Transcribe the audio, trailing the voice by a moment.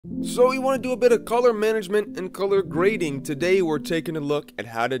So we want to do a bit of color management and color grading. Today we're taking a look at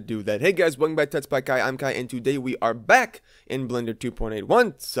how to do that. Hey guys, welcome back to TutsByKai. I'm Kai, and today we are back in Blender 2.8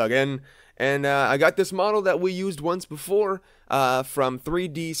 once again. And I got this model that we used once before from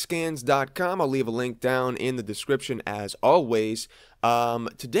 3dscans.com. I'll leave a link down in the description as always.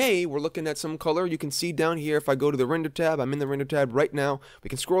 Today we're looking at some color. You can see down here if I go to the render tab, I'm in the render tab right now. We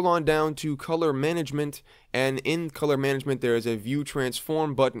can scroll on down to color management, and in color management there is a view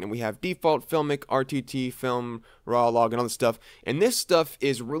transform button, and we have default, filmic, RTT, film, raw, log, and all this stuff. And this stuff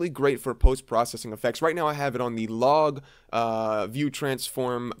is really great for post-processing effects. Right now I have it on the log view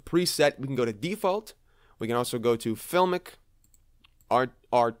transform preset. We can go to default. We can also go to filmic,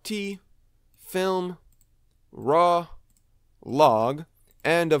 RT, film, raw, log,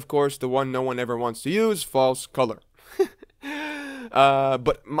 and of course the one no one ever wants to use, false color.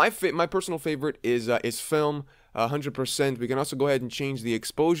 But my personal favorite is film, 100%. We can also go ahead and change the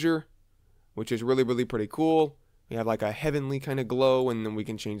exposure, which is really pretty cool. We have like a heavenly kind of glow, and then we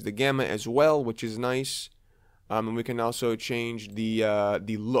can change the gamma as well, which is nice. And we can also change the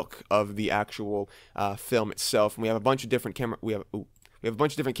look of the actual film itself. And we have a bunch of different camera. We have a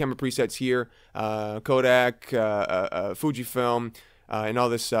bunch of different camera presets here, Kodak, Fujifilm, and all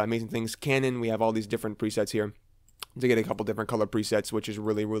this amazing things. Canon, we have all these different presets here to get a couple different color presets, which is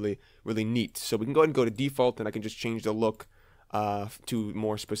really neat. So we can go ahead and go to default, and I can just change the look to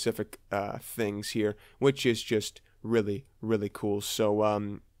more specific things here, which is just really cool.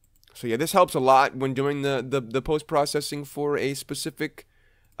 So so yeah, this helps a lot when doing the post-processing for a specific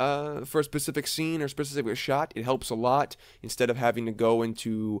scene or specific shot. It helps a lot instead of having to go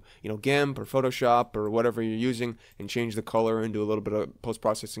into, GIMP or Photoshop or whatever you're using and change the color and do a little bit of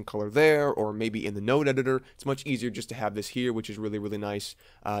post-processing color there, or maybe in the node editor. It's much easier just to have this here, which is really nice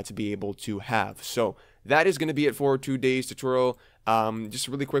to be able to have. So that is going to be it for today's tutorial. Just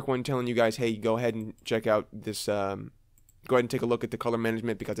a really quick one telling you guys, hey, go ahead and check out this go ahead and take a look at the color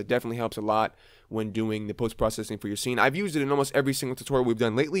management, because it definitely helps a lot when doing the post-processing for your scene. I've used it in almost every single tutorial we've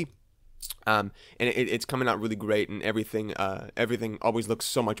done lately, and it's coming out really great, and everything always looks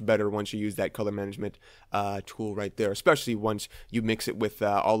so much better once you use that color management tool right there, especially once you mix it with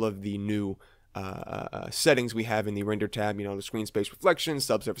all of the new settings we have in the render tab, the screen space reflection,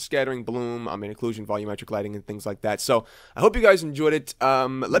 subsurface scattering, bloom, occlusion, volumetric lighting, and things like that. So I hope you guys enjoyed it.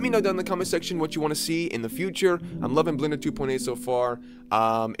 Let me know down in the comment section what you want to see in the future. I'm loving Blender 2.8 so far.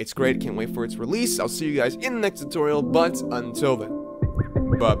 It's great. Can't wait for its release. I'll see you guys in the next tutorial, but until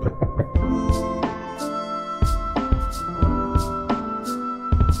then, bye bye.